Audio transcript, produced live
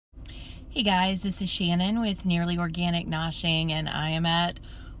Hey guys, this is Shannon with Nearly Organic Noshing, and I am at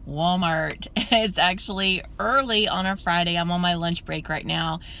Walmart. It's actually early on a Friday. I'm on my lunch break right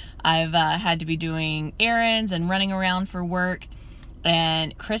now. I've had to be doing errands and running around for work,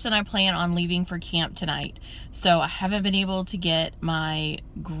 and Chris and I plan on leaving for camp tonight. So I haven't been able to get my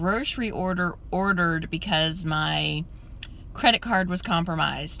grocery order ordered because my credit card was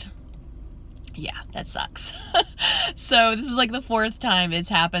compromised. Yeah, that sucks. So this is like the fourth time it's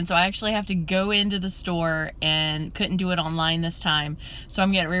happened. So I actually have to go into the store and couldn't do it online this time. So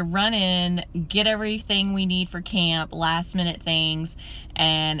I'm getting ready to run in, get everything we need for camp, last minute things,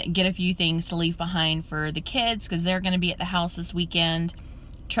 and get a few things to leave behind for the kids because they're going to be at the house this weekend.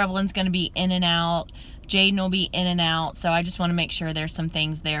 Trevelyan's going to be in and out. Jaden will be in and out. So I just want to make sure there's some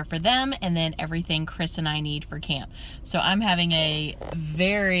things there for them and then everything Chris and I need for camp. So I'm having a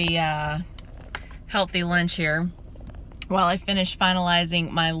very healthy lunch here while I finish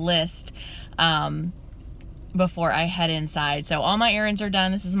finalizing my list before I head inside. So all my errands are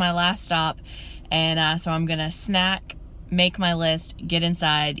done. This is my last stop, and so I'm gonna snack, make my list, get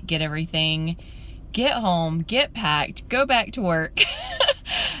inside, get everything, get home, get packed, go back to work.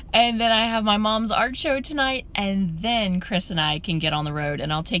 And then I have my mom's art show tonight, and then Chris and I can get on the road,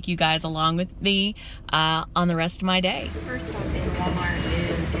 and I'll take you guys along with me on the rest of my day. First stop in Walmart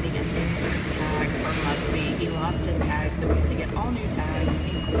is getting a new tag for Muggsy. He lost his tag, so we have to get all new tags,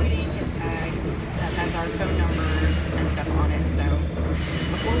 including his tag that has our phone numbers and stuff on it. So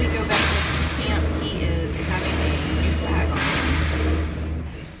before we go back to camp, he is having a new tag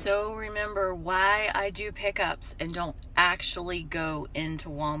on. So remember why I do pickups and don't actually go into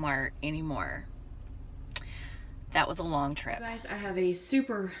Walmart anymore. That was a long trip. Guys, I have a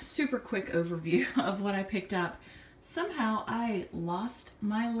super quick overview of what I picked up. Somehow I lost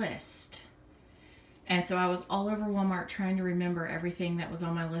my list. And so I was all over Walmart trying to remember everything that was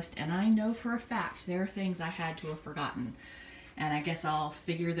on my list. And I know for a fact there are things I had to have forgotten. And I guess I'll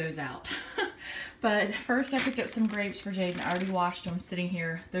figure those out. But first I picked up some grapes for Jaden. I already washed them sitting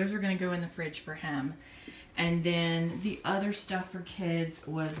here. Those are going to go in the fridge for him. And then the other stuff for kids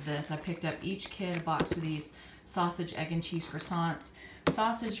was this. I picked up each kid a box of these sausage, egg, and cheese croissants.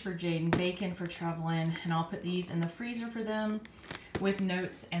 Sausage for Jaden, bacon for Trevelyan, and I'll put these in the freezer for them with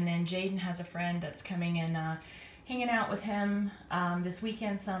notes. And then Jaden has a friend that's coming and hanging out with him this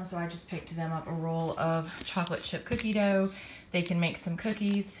weekend some, so I just picked them up a roll of chocolate chip cookie dough. They can make some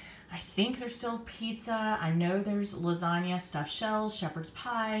cookies. I think there's still pizza. I know there's lasagna, stuffed shells, shepherd's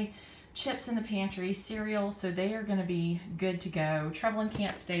pie, chips in the pantry, cereal, so they are going to be good to go. Trevelyan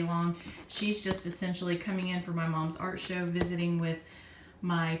can't stay long. She's just essentially coming in for my mom's art show, visiting with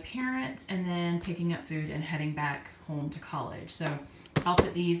my parents, and then picking up food and heading back home to college. So I'll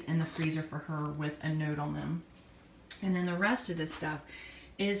put these in the freezer for her with a note on them. And then the rest of this stuff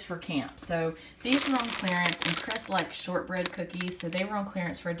is for camp. So these were on clearance, and Chris likes shortbread cookies, so they were on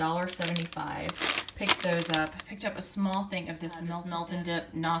clearance for $1.75. Picked those up. Picked up a small thing of this melt and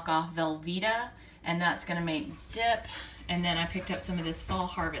dip knockoff Velveeta, and that's gonna make dip. And then I picked up some of this Fall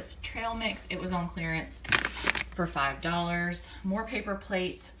Harvest trail mix. It was on clearance for $5. More paper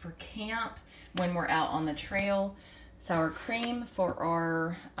plates for camp when we're out on the trail. Sour cream for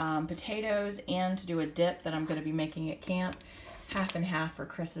our potatoes, and to do a dip that I'm going to be making at camp. Half and half for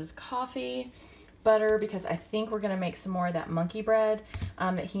Chris's coffee. Butter, because I think we're going to make some more of that monkey bread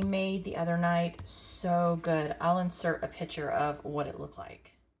that he made the other night. So good. I'll insert a picture of what it looked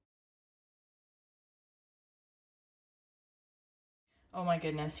like. Oh my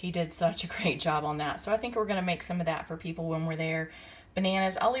goodness, he did such a great job on that. So I think we're going to make some of that for people when we're there.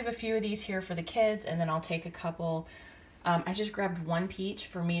 Bananas, I'll leave a few of these here for the kids, and then I'll take a couple. I just grabbed one peach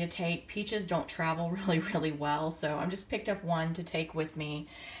for me to take. Peaches don't travel really well, so I just picked up one to take with me.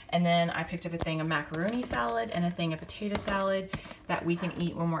 And then I picked up a thing of macaroni salad and a thing of potato salad that we can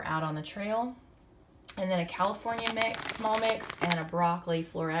eat when we're out on the trail. And then a California mix, small mix, and a broccoli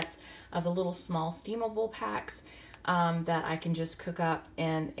florets of the little small steamable packs that I can just cook up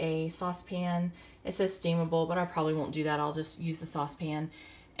in a saucepan. It says steamable, but I probably won't do that. I'll just use the saucepan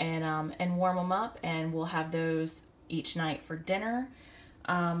and warm them up, and we'll have those each night for dinner.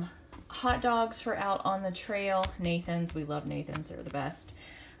 Hot dogs for out on the trail. Nathan's, we love Nathan's, they're the best.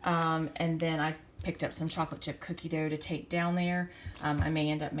 And then I picked up some chocolate chip cookie dough to take down there. I may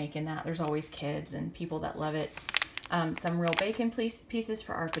end up making that. There's always kids and people that love it. Some real bacon pieces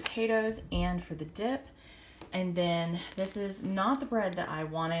for our potatoes and for the dip. And then this is not the bread that I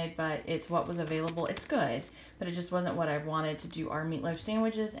wanted, but it's what was available. It's good, but it just wasn't what I wanted to do our meatloaf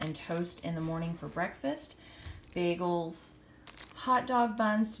sandwiches and toast in the morning for breakfast. Bagels, hot dog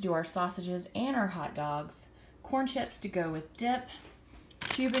buns to do our sausages and our hot dogs, corn chips to go with dip,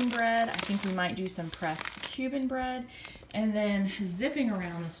 Cuban bread. I think we might do some pressed Cuban bread. And then zipping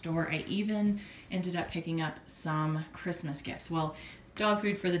around the store, I even ended up picking up some Christmas gifts. Well, dog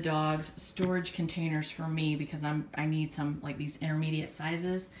food for the dogs, storage containers for me because I need some like these intermediate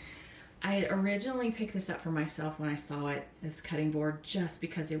sizes. I had originally picked this up for myself when I saw it, this cutting board, just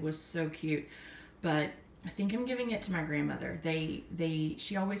because it was so cute. But I think I'm giving it to my grandmother.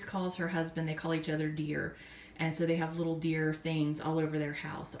 She always calls her husband, they call each other dear. And so they have little deer things all over their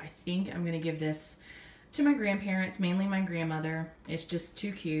house. So I think I'm going to give this to my grandparents, mainly my grandmother. It's just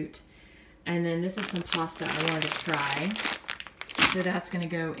too cute. And then this is some pasta I wanted to try. So that's going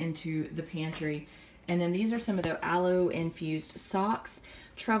to go into the pantry. And then these are some of the aloe infused socks.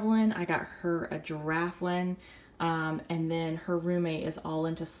 Trevelyn, I got her a giraffe one. And then her roommate is all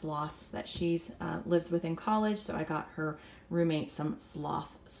into sloths that she's lives with in college. So I got her roommate some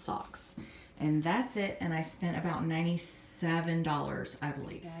sloth socks. And that's it, and I spent about $97, I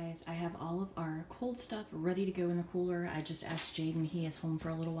believe. Guys, I have all of our cold stuff ready to go in the cooler. I just asked Jaden, he is home for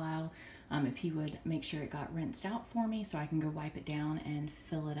a little while, if he would make sure it got rinsed out for me so I can go wipe it down and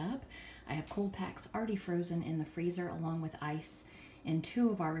fill it up. I have cold packs already frozen in the freezer along with ice in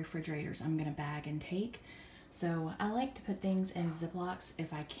 2 of our refrigerators I'm gonna bag and take. So I like to put things in Ziplocs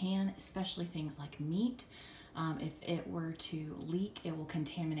if I can, especially things like meat. If it were to leak, it will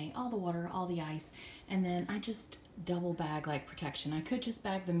contaminate all the water, all the ice, and then I just double bag like protection. I could just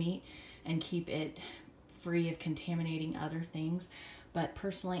bag the meat and keep it free of contaminating other things, but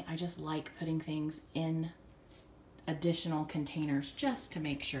personally I just like putting things in additional containers just to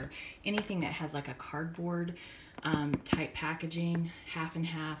make sure. Anything that has like a cardboard type packaging, half and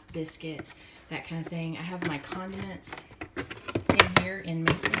half, biscuits, that kind of thing. I have my condiments in here in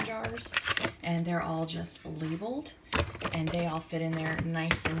mason jars, and they're all just labeled, and they all fit in there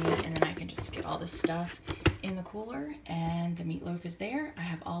nice and neat, and then I can just get all this stuff in the cooler, and the meatloaf is there. I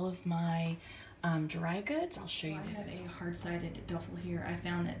have all of my dry goods. I'll show you. I have a hard-sided duffel here. I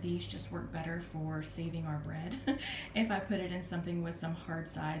found that these just work better for saving our bread if I put it in something with some hard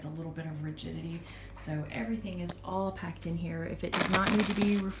sides, a little bit of rigidity. So everything is all packed in here. If it does not need to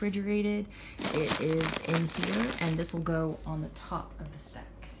be refrigerated, it is in here, and this will go on the top of the stack.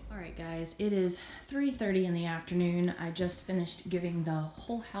 All right, guys, it is 3:30 in the afternoon. I just finished giving the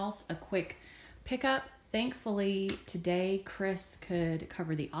whole house a quick pickup. Thankfully, today Chris could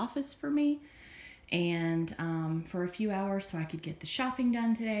cover the office for me and for a few hours so I could get the shopping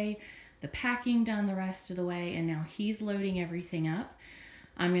done today, the packing done the rest of the way, and now he's loading everything up.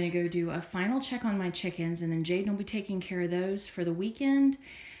 I'm gonna go do a final check on my chickens, and then Jaden will be taking care of those for the weekend,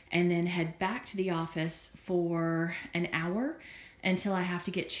 and then head back to the office for an hour until I have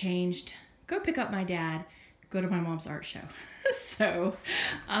to get changed, go pick up my dad, go to my mom's art show. So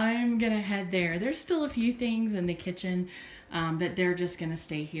I'm gonna head there. There's still a few things in the kitchen, but they're just gonna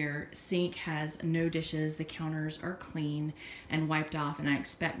stay here. Sink has no dishes, the counters are clean and wiped off, and I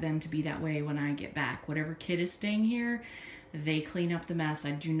expect them to be that way when I get back. Whatever kid is staying here, they clean up the mess.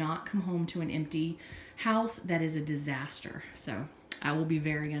 I do not come home to an empty house. That is a disaster. So I will be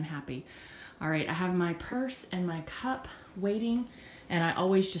very unhappy. All right, I have my purse and my cup waiting, and I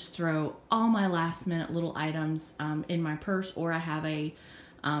always just throw all my last minute little items in my purse, or I have a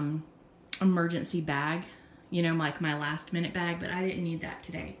emergency bag, you know, like my last minute bag, but I didn't need that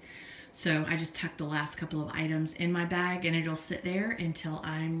today. So I just tucked the last couple of items in my bag, and it'll sit there until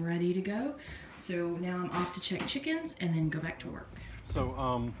I'm ready to go. So now I'm off to check chickens and then go back to work.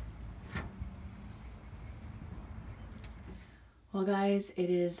 So, well guys, it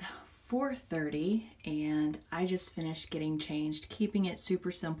is 4:30 and I just finished getting changed, keeping it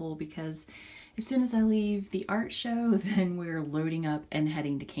super simple because as soon as I leave the art show, then we're loading up and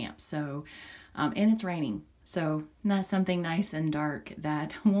heading to camp. So, and it's raining. So not something nice and dark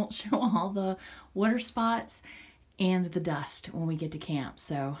that won't show all the water spots and the dust when we get to camp.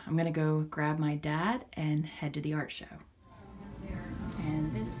 So I'm gonna go grab my dad and head to the art show.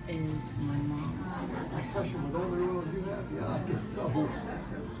 And this is my mom's work. With all the rules you have, yeah, it's so.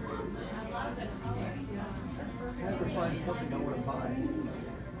 I have to find something I want to buy.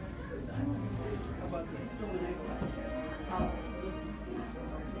 How about this?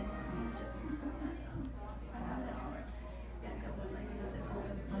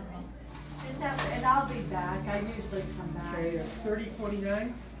 And I'll be back. I usually come back. Okay,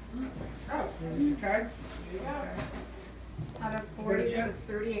 3049. Oh, there's your card. There you go. Out of 40, it was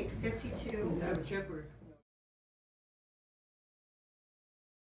 38.52. Have a check or?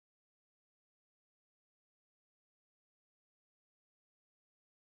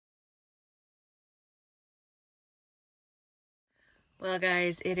 Well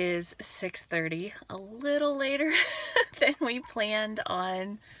guys, it is 6:30, a little later than we planned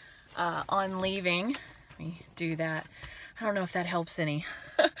on leaving. Let me do that. I don't know if that helps any.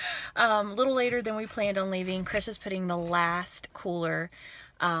 A little later than we planned on leaving. Chris is putting the last cooler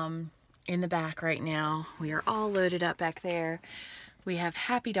in the back right now. We are all loaded up back there. We have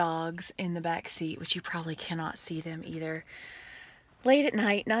Happy Dogs in the back seat, which you probably cannot see them either. Late at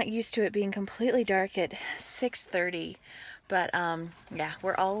night, not used to it being completely dark at 6:30. But yeah,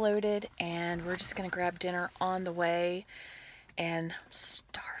 we're all loaded and we're just gonna grab dinner on the way. And I'm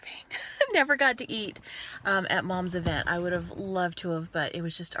starving. Never got to eat at Mom's event. I would have loved to have, but it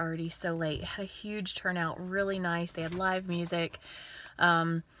was just already so late. It had a huge turnout, really nice. They had live music.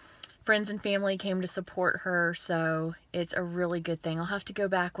 Friends and family came to support her, so it's a really good thing. I'll have to go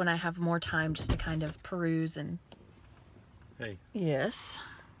back when I have more time just to kind of peruse and... Hey. Yes.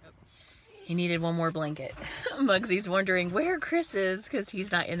 He needed one more blanket. Mugsy's wondering where Chris is because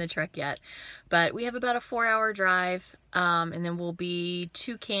he's not in the truck yet. But we have about a 4-hour drive, and then we'll be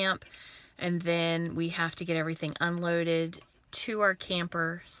to camp, and then we have to get everything unloaded to our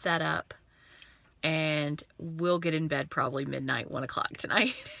camper, set up, and we'll get in bed probably midnight, 1 o'clock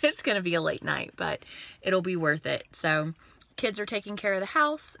tonight. It's gonna be a late night, but it'll be worth it. So kids are taking care of the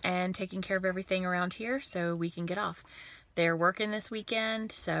house and taking care of everything around here so we can get off. They're working this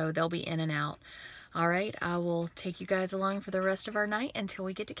weekend, so they'll be in and out. All right, I will take you guys along for the rest of our night until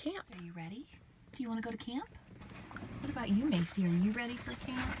we get to camp. Are you ready? Do you want to go to camp? What about you, Macy? Are you ready for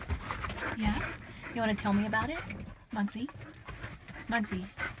camp? Yeah? You want to tell me about it? Mugsy? Mugsy?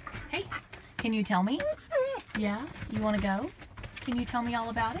 Hey, can you tell me? Yeah? You want to go? Can you tell me all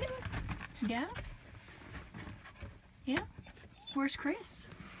about it? Yeah? Yeah? Where's Chris?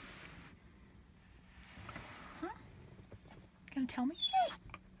 Gonna tell me?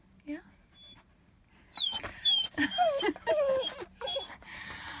 Yeah?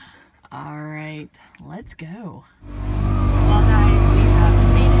 Alright, let's go. Well guys, we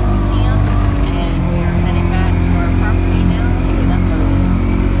have made it to camp and we are heading back to our property now to get unloaded.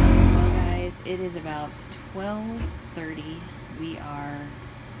 Well guys, it is about 12:30. We are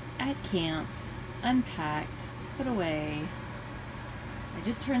at camp, unpacked, put away. I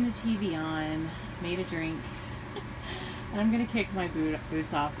just turned the TV on, made a drink. And I'm going to kick my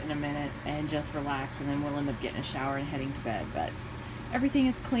boots off in a minute and just relax, and then we'll end up getting a shower and heading to bed. But everything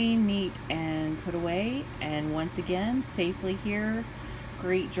is clean, neat, and put away. And once again, safely here.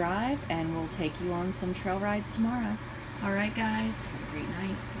 Great drive, and we'll take you on some trail rides tomorrow. All right, guys. Have a great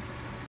night.